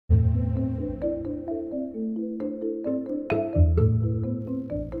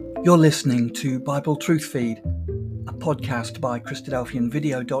You're listening to Bible Truth Feed, a podcast by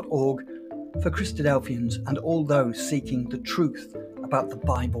Christadelphianvideo.org for Christadelphians and all those seeking the truth about the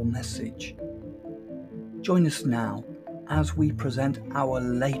Bible message. Join us now as we present our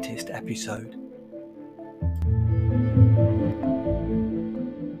latest episode.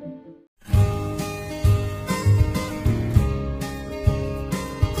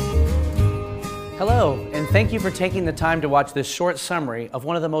 Hello, and thank you for taking the time to watch this short summary of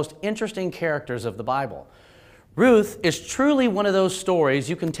one of the most interesting characters of the Bible. Ruth is truly one of those stories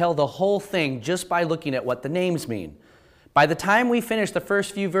you can tell the whole thing just by looking at what the names mean. By the time we finish the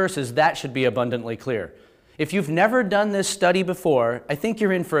first few verses, that should be abundantly clear. If you've never done this study before, I think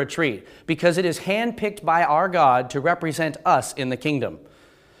you're in for a treat, because it is handpicked by our God to represent us in the kingdom.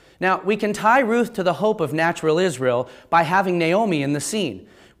 Now, we can tie Ruth to the hope of natural Israel by having Naomi in the scene.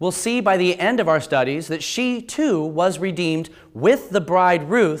 We'll see by the end of our studies that she too was redeemed with the bride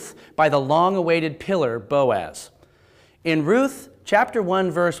Ruth by the long-awaited pillar Boaz. In Ruth, chapter 1,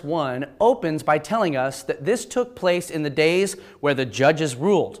 verse 1 opens by telling us that this took place in the days where the judges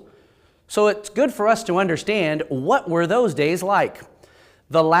ruled. So it's good for us to understand what were those days like.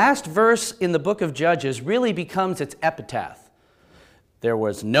 The last verse in the book of Judges really becomes its epitaph. There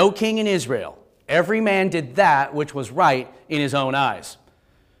was no king in Israel. Every man did that which was right in his own eyes.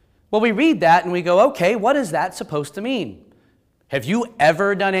 Well, we read that and we go, okay, what is that supposed to mean? Have you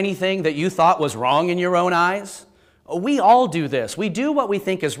ever done anything that you thought was wrong in your own eyes? We all do this. We do what we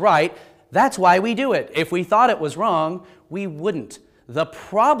think is right. That's why we do it. If we thought it was wrong, we wouldn't. The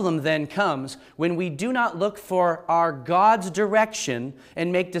problem then comes when we do not look for our God's direction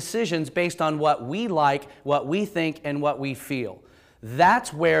and make decisions based on what we like, what we think, and what we feel.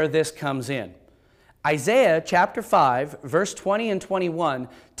 That's where this comes in. Isaiah chapter 5, verse 20 and 21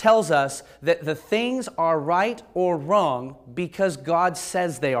 tells us that the things are right or wrong because God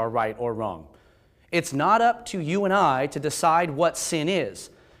says they are right or wrong. It's not up to you and I to decide what sin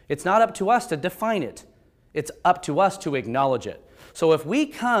is. It's not up to us to define it. It's up to us to acknowledge it. So if we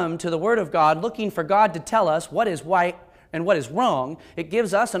come to the Word of God looking for God to tell us what is right and what is wrong, it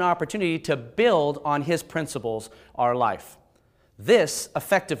gives us an opportunity to build on His principles our life. This,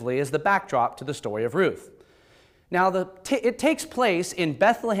 effectively, is the backdrop to the story of Ruth. Now, it takes place in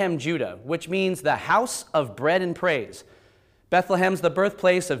Bethlehem, Judah, which means the house of bread and praise. Bethlehem's the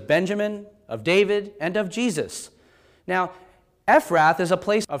birthplace of Benjamin, of David, and of Jesus. Now, Ephrath is a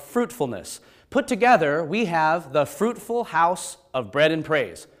place of fruitfulness. Put together, we have the fruitful house of bread and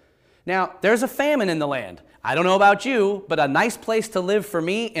praise. Now, there's a famine in the land. I don't know about you, but a nice place to live for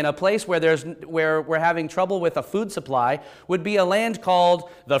me in a place where we're having trouble with a food supply would be a land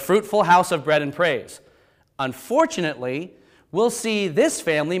called the fruitful house of bread and praise. Unfortunately, we'll see this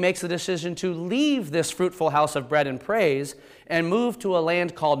family makes the decision to leave this fruitful house of bread and praise and move to a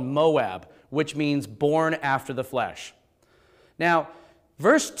land called Moab, which means born after the flesh. Now,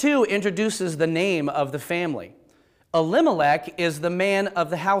 verse 2 introduces the name of the family. Elimelech is the man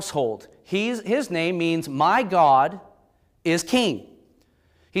of the household. His name means, my God is king.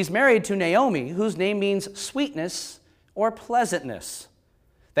 He's married to Naomi, whose name means sweetness or pleasantness.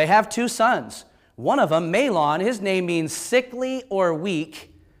 They have two sons. One of them, Mahlon, his name means sickly or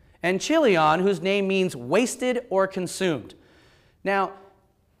weak, and Chilion, whose name means wasted or consumed. Now,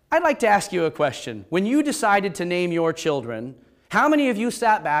 I'd like to ask you a question. When you decided to name your children, how many of you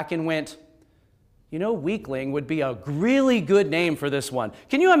sat back and went, you know, Weakling would be a really good name for this one.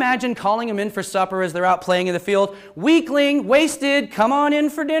 Can you imagine calling them in for supper as they're out playing in the field? Weakling, wasted, come on in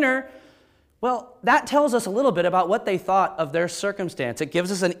for dinner. Well, that tells us a little bit about what they thought of their circumstance. It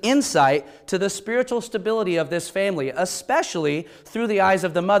gives us an insight to the spiritual stability of this family, especially through the eyes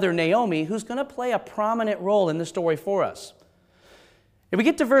of the mother, Naomi, who's going to play a prominent role in the story for us. If we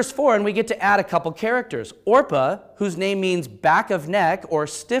get to verse 4 and we get to add a couple characters. Orpah, whose name means back of neck or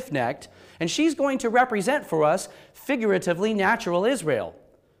stiff-necked, and she's going to represent for us, figuratively, natural Israel.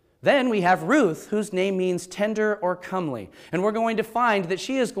 Then we have Ruth, whose name means tender or comely. And we're going to find that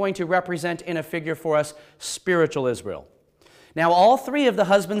she is going to represent in a figure for us, spiritual Israel. Now, all three of the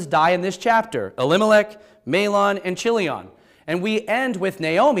husbands die in this chapter, Elimelech, Mahlon, and Chilion. And we end with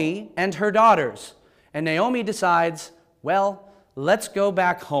Naomi and her daughters. And Naomi decides, well, let's go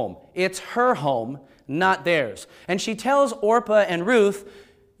back home. It's her home, not theirs. And she tells Orpah and Ruth,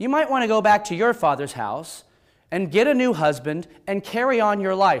 you might want to go back to your father's house and get a new husband and carry on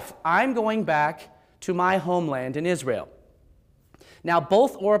your life. I'm going back to my homeland in Israel. Now,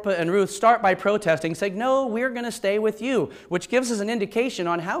 both Orpah and Ruth start by protesting, saying, no, we're going to stay with you, which gives us an indication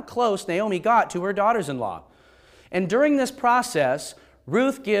on how close Naomi got to her daughters-in-law. And during this process,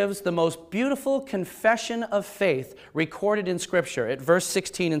 Ruth gives the most beautiful confession of faith recorded in Scripture at verse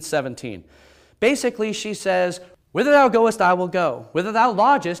 16 and 17. Basically, she says, "Whither thou goest, I will go. Whither thou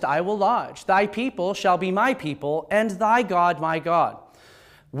lodgest, I will lodge. Thy people shall be my people, and thy God my God.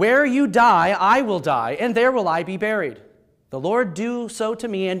 Where you die, I will die, and there will I be buried. The Lord do so to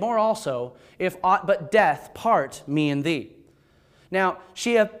me, and more also, if aught but death part me and thee." Now,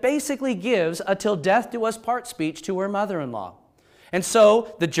 she basically gives a till death do us part speech to her mother-in-law. And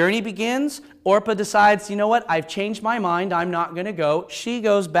so the journey begins. Orpah decides, you know what, I've changed my mind, I'm not going to go. She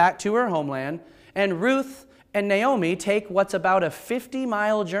goes back to her homeland, and Ruth and Naomi take what's about a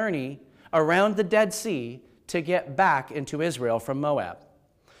 50-mile journey around the Dead Sea to get back into Israel from Moab.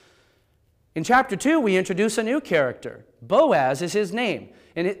 In chapter 2, we introduce a new character. Boaz is his name,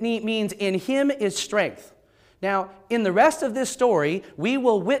 and it means in him is strength. Now, in the rest of this story, we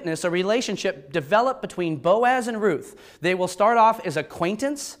will witness a relationship develop between Boaz and Ruth. They will start off as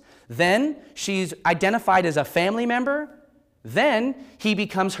acquaintance, then she's identified as a family member, then he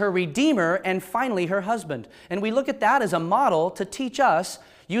becomes her redeemer, and finally her husband. And we look at that as a model to teach us,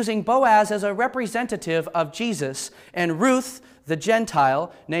 using Boaz as a representative of Jesus, and Ruth, the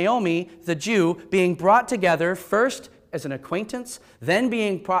Gentile, Naomi, the Jew, being brought together first as an acquaintance, then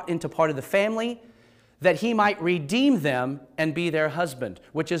being brought into part of the family, that he might redeem them and be their husband,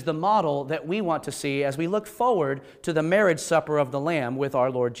 which is the model that we want to see as we look forward to the marriage supper of the Lamb with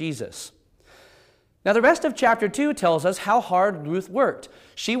our Lord Jesus. Now, the rest of chapter 2 tells us how hard Ruth worked.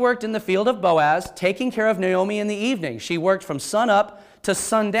 She worked in the field of Boaz, taking care of Naomi in the evening. She worked from sun up to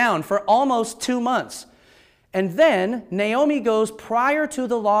sundown for almost 2 months. And then Naomi goes prior to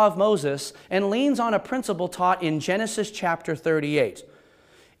the law of Moses and leans on a principle taught in Genesis chapter 38.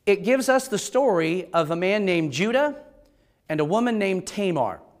 It gives us the story of a man named Judah and a woman named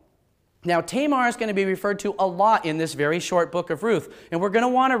Tamar. Now, Tamar is going to be referred to a lot in this very short book of Ruth, and we're going to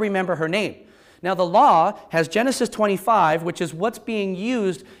want to remember her name. Now, the law has Genesis 25, which is what's being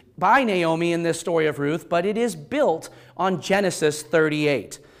used by Naomi in this story of Ruth, but it is built on Genesis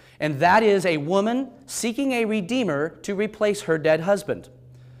 38. And that is a woman seeking a redeemer to replace her dead husband.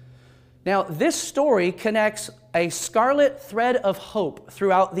 Now, this story connects a scarlet thread of hope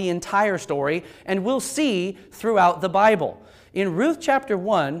throughout the entire story, and we'll see throughout the Bible. In Ruth chapter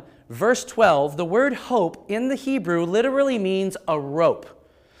 1, verse 12, the word hope in the Hebrew literally means a rope.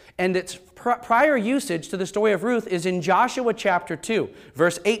 And its prior usage to the story of Ruth is in Joshua chapter 2,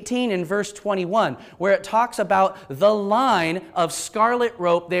 verse 18 and verse 21, where it talks about the line of scarlet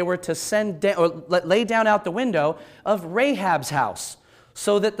rope they were to lay down out the window of Rahab's house,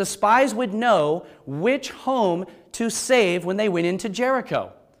 so that the spies would know which home to save when they went into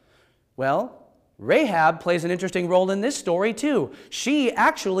Jericho. Well, Rahab plays an interesting role in this story too. She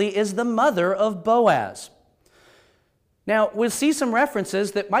actually is the mother of Boaz. Now, we'll see some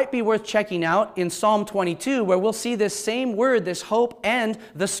references that might be worth checking out in Psalm 22, where we'll see this same word, this hope, and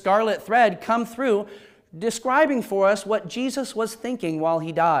the scarlet thread come through, describing for us what Jesus was thinking while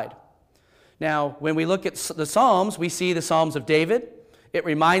he died. Now, when we look at the Psalms, we see the Psalms of David. It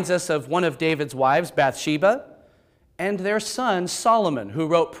reminds us of one of David's wives, Bathsheba, and their son, Solomon, who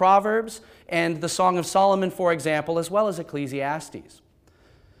wrote Proverbs and the Song of Solomon, for example, as well as Ecclesiastes.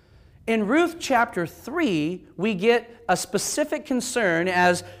 In Ruth chapter 3, we get a specific concern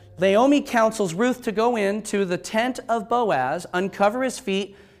as Naomi counsels Ruth to go into the tent of Boaz, uncover his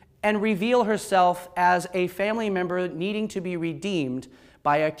feet, and reveal herself as a family member needing to be redeemed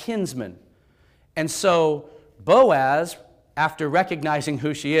by a kinsman. And so Boaz, after recognizing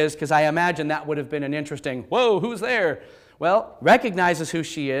who she is, because I imagine that would have been an interesting, whoa, who's there? Well, recognizes who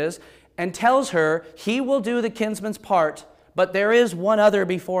she is and tells her he will do the kinsman's part, but there is one other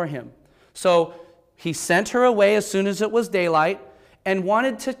before him. So he sent her away as soon as it was daylight and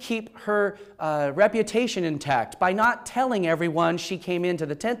wanted to keep her reputation intact by not telling everyone she came into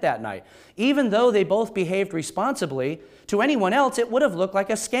the tent that night. Even though they both behaved responsibly, to anyone else it would have looked like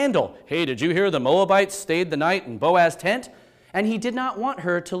a scandal. Hey, did you hear the Moabites stayed the night in Boaz's tent? And he did not want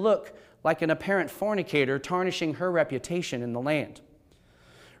her to look like an apparent fornicator, tarnishing her reputation in the land.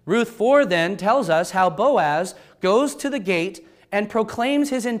 Ruth 4 then tells us how Boaz goes to the gate and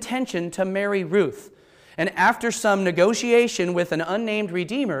proclaims his intention to marry Ruth. And after some negotiation with an unnamed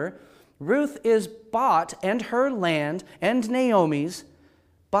redeemer, Ruth is bought, and her land and Naomi's,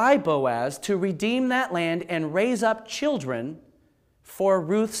 by Boaz to redeem that land and raise up children for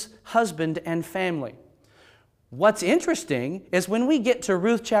Ruth's husband and family. What's interesting is when we get to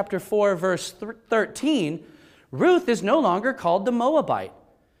Ruth chapter 4, verse 13, Ruth is no longer called the Moabite.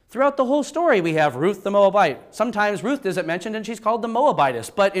 Throughout the whole story, we have Ruth the Moabite. Sometimes Ruth isn't mentioned and she's called the Moabitess.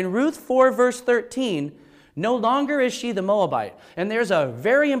 But in Ruth 4, verse 13, No longer is she the Moabite. And there's a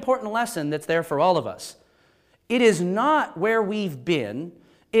very important lesson that's there for all of us. It is not where we've been,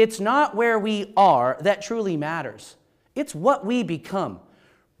 it's not where we are that truly matters. It's what we become.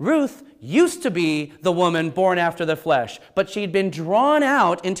 Ruth used to be the woman born after the flesh, but she'd been drawn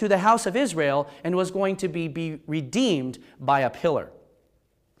out into the house of Israel and was going to be redeemed by a pillar.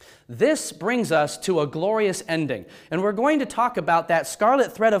 This brings us to a glorious ending, and we're going to talk about that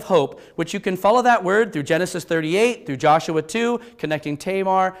scarlet thread of hope, which you can follow that word through Genesis 38, through Joshua 2, connecting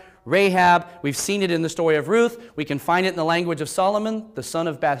Tamar, Rahab. We've seen it in the story of Ruth. We can find it in the language of Solomon, the son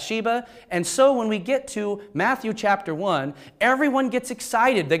of Bathsheba. And so when we get to Matthew chapter 1, everyone gets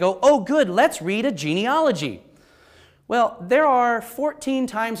excited. They go, oh good, let's read a genealogy. Well, there are 14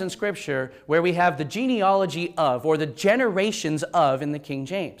 times in Scripture where we have the genealogy of, or the generations of in the King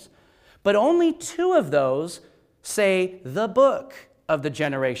James. But only 2 of those say the book of the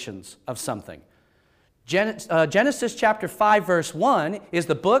generations of something. Genesis chapter 5 verse 1 is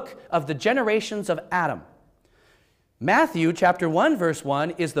the book of the generations of Adam. Matthew chapter 1 verse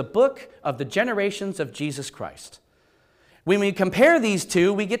 1 is the book of the generations of Jesus Christ. When we compare these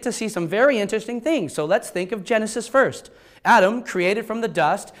two, we get to see some very interesting things. So let's think of Genesis first. Adam, created from the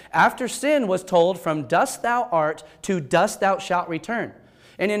dust, after sin was told, from dust thou art, to dust thou shalt return.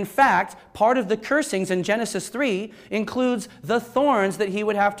 And in fact, part of the cursings in Genesis 3 includes the thorns that he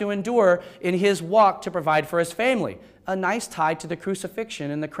would have to endure in his walk to provide for his family. A nice tie to the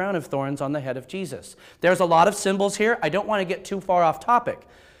crucifixion and the crown of thorns on the head of Jesus. There's a lot of symbols here. I don't want to get too far off topic.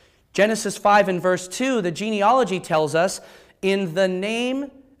 Genesis 5 and verse 2, the genealogy tells us, in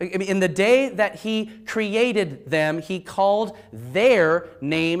the day that he created them, he called their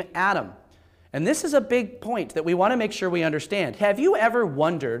name Adam. And this is a big point that we want to make sure we understand. Have you ever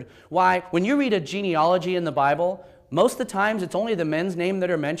wondered why, when you read a genealogy in the Bible, most of the times it's only the men's name that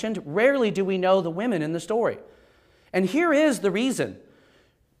are mentioned? Rarely do we know the women in the story. And here is the reason.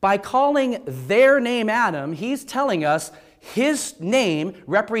 By calling their name Adam, he's telling us his name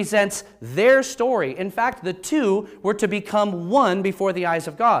represents their story. In fact, the 2 were to become one before the eyes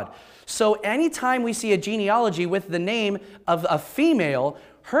of God. So anytime we see a genealogy with the name of a female,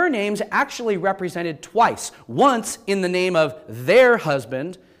 her name's actually represented twice. Once in the name of their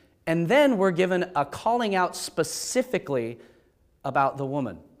husband, and then we're given a calling out specifically about the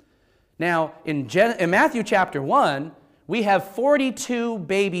woman. Now, in Matthew chapter 1, we have 42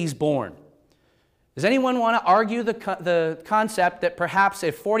 babies born. Does anyone want to argue the concept that perhaps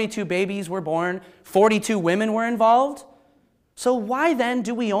if 42 babies were born, 42 women were involved? So why then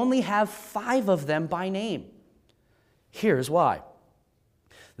do we only have 5 of them by name? Here's why.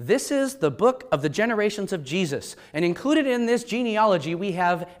 This is the book of the generations of Jesus. And included in this genealogy, we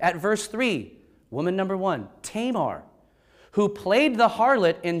have at verse 3, woman number 1, Tamar, who played the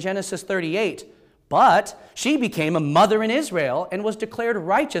harlot in Genesis 38, but she became a mother in Israel and was declared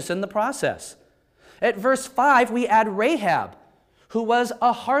righteous in the process. At verse 5, we add Rahab, who was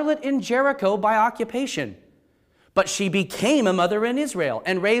a harlot in Jericho by occupation, but she became a mother in Israel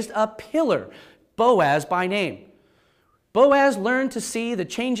and raised a pillar, Boaz by name. Boaz learned to see the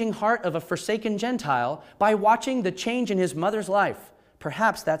changing heart of a forsaken Gentile by watching the change in his mother's life.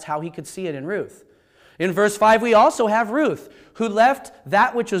 Perhaps that's how he could see it in Ruth. In verse 5, we also have Ruth, who left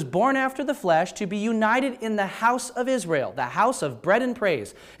that which was born after the flesh to be united in the house of Israel, the house of bread and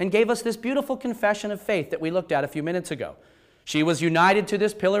praise, and gave us this beautiful confession of faith that we looked at a few minutes ago. She was united to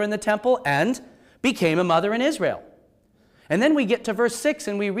this pillar in the temple and became a mother in Israel. And then we get to verse 6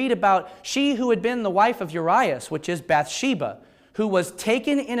 and we read about she who had been the wife of Urias, which is Bathsheba, who was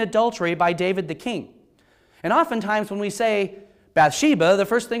taken in adultery by David the king. And oftentimes when we say Bathsheba, the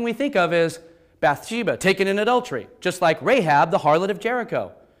first thing we think of is Bathsheba, taken in adultery, just like Rahab, the harlot of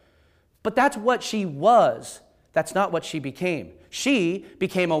Jericho. But that's what she was. That's not what she became. She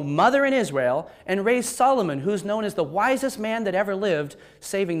became a mother in Israel and raised Solomon, who's known as the wisest man that ever lived,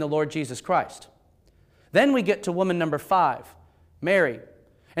 saving the Lord Jesus Christ. Then we get to woman number 5, Mary.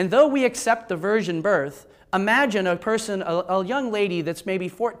 And though we accept the virgin birth, imagine a person, a young lady that's maybe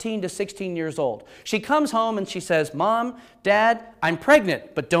 14 to 16 years old. She comes home and she says, Mom, Dad, I'm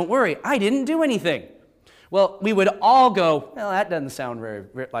pregnant, but don't worry, I didn't do anything. Well, we would all go, well, that doesn't sound very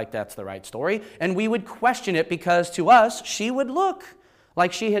like that's the right story. And we would question it because to us, she would look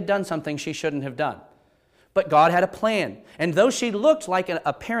like she had done something she shouldn't have done. But God had a plan. And though she looked like an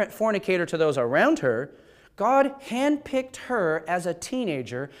apparent fornicator to those around her, God handpicked her as a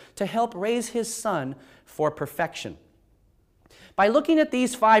teenager to help raise his son for perfection. By looking at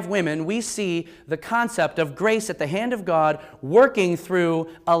these 5 women, we see the concept of grace at the hand of God working through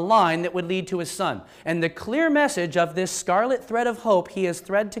a line that would lead to his Son. And the clear message of this scarlet thread of hope he has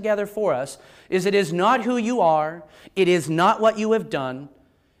thread together for us is it is not who you are, it is not what you have done,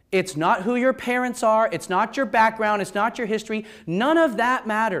 it's not who your parents are, it's not your background, it's not your history. None of that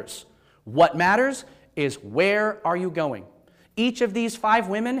matters. What matters is where are you going? Each of these 5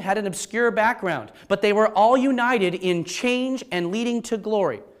 women had an obscure background, but they were all united in change and leading to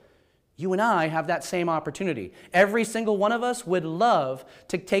glory. You and I have that same opportunity. Every single one of us would love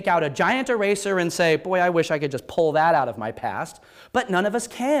to take out a giant eraser and say, boy, I wish I could just pull that out of my past, but none of us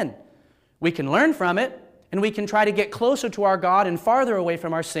can. We can learn from it, and we can try to get closer to our God and farther away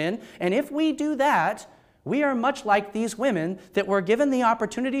from our sin, and if we do that, we are much like these women that were given the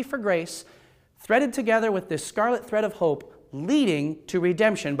opportunity for grace, threaded together with this scarlet thread of hope, leading to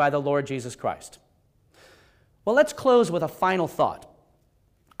redemption by the Lord Jesus Christ. Well, let's close with a final thought.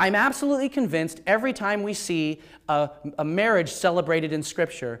 I'm absolutely convinced every time we see a marriage celebrated in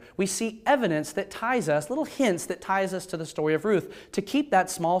Scripture, we see evidence that ties us, little hints that ties us to the story of Ruth, to keep that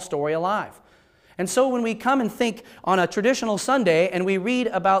small story alive. And so when we come and think on a traditional Sunday and we read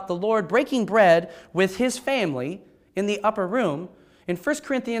about the Lord breaking bread with his family in the upper room, in 1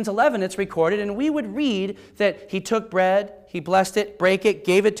 Corinthians 11, it's recorded, and we would read that he took bread, he blessed it, brake it,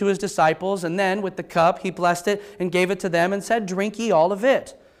 gave it to his disciples, and then with the cup, he blessed it and gave it to them and said, drink ye all of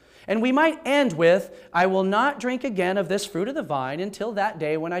it. And we might end with, I will not drink again of this fruit of the vine until that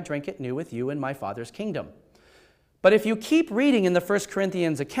day when I drink it new with you in my Father's kingdom. But if you keep reading in the 1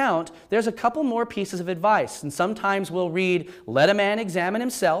 Corinthians account, there's a couple more pieces of advice. And sometimes we'll read, let a man examine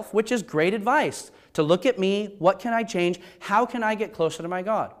himself, which is great advice. To look at me, what can I change? How can I get closer to my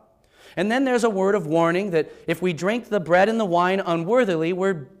God? And then there's a word of warning that if we drink the bread and the wine unworthily,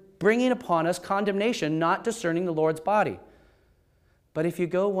 we're bringing upon us condemnation, not discerning the Lord's body. But if you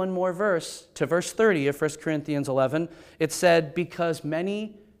go one more verse, to verse 30 of 1 Corinthians 11, it said, because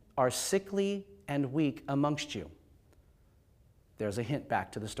many are sickly and weak amongst you. There's a hint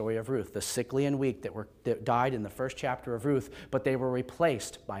back to the story of Ruth, the sickly and weak that died in the first chapter of Ruth, but they were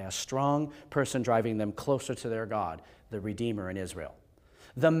replaced by a strong person driving them closer to their God, the Redeemer in Israel.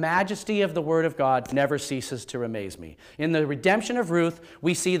 The majesty of the Word of God never ceases to amaze me. In the redemption of Ruth,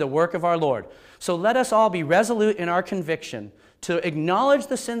 we see the work of our Lord. So let us all be resolute in our conviction to acknowledge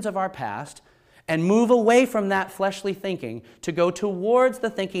the sins of our past and move away from that fleshly thinking to go towards the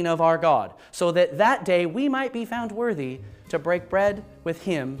thinking of our God, so that that day we might be found worthy to break bread with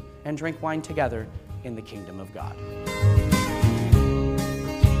him and drink wine together in the kingdom of God.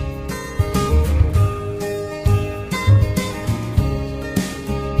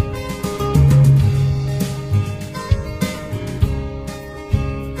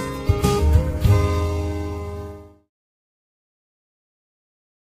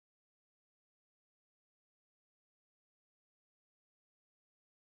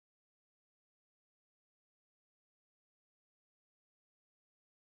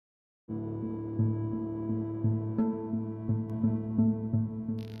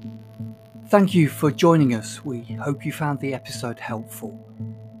 Thank you for joining us. We hope you found the episode helpful.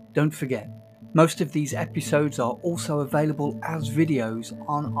 Don't forget, most of these episodes are also available as videos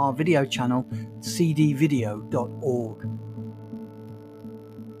on our video channel, cdvideo.org.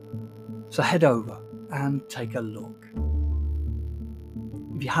 So head over and take a look.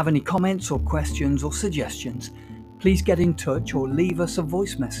 If you have any comments or questions or suggestions, please get in touch or leave us a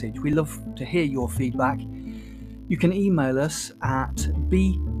voice message. We love to hear your feedback. You can email us at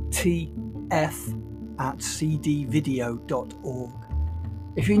btf@cdvideo.org.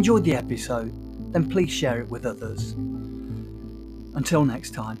 If you enjoyed the episode, then please share it with others. Until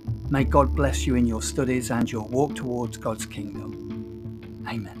next time, may God bless you in your studies and your walk towards God's kingdom.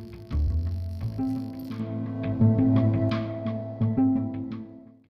 Amen.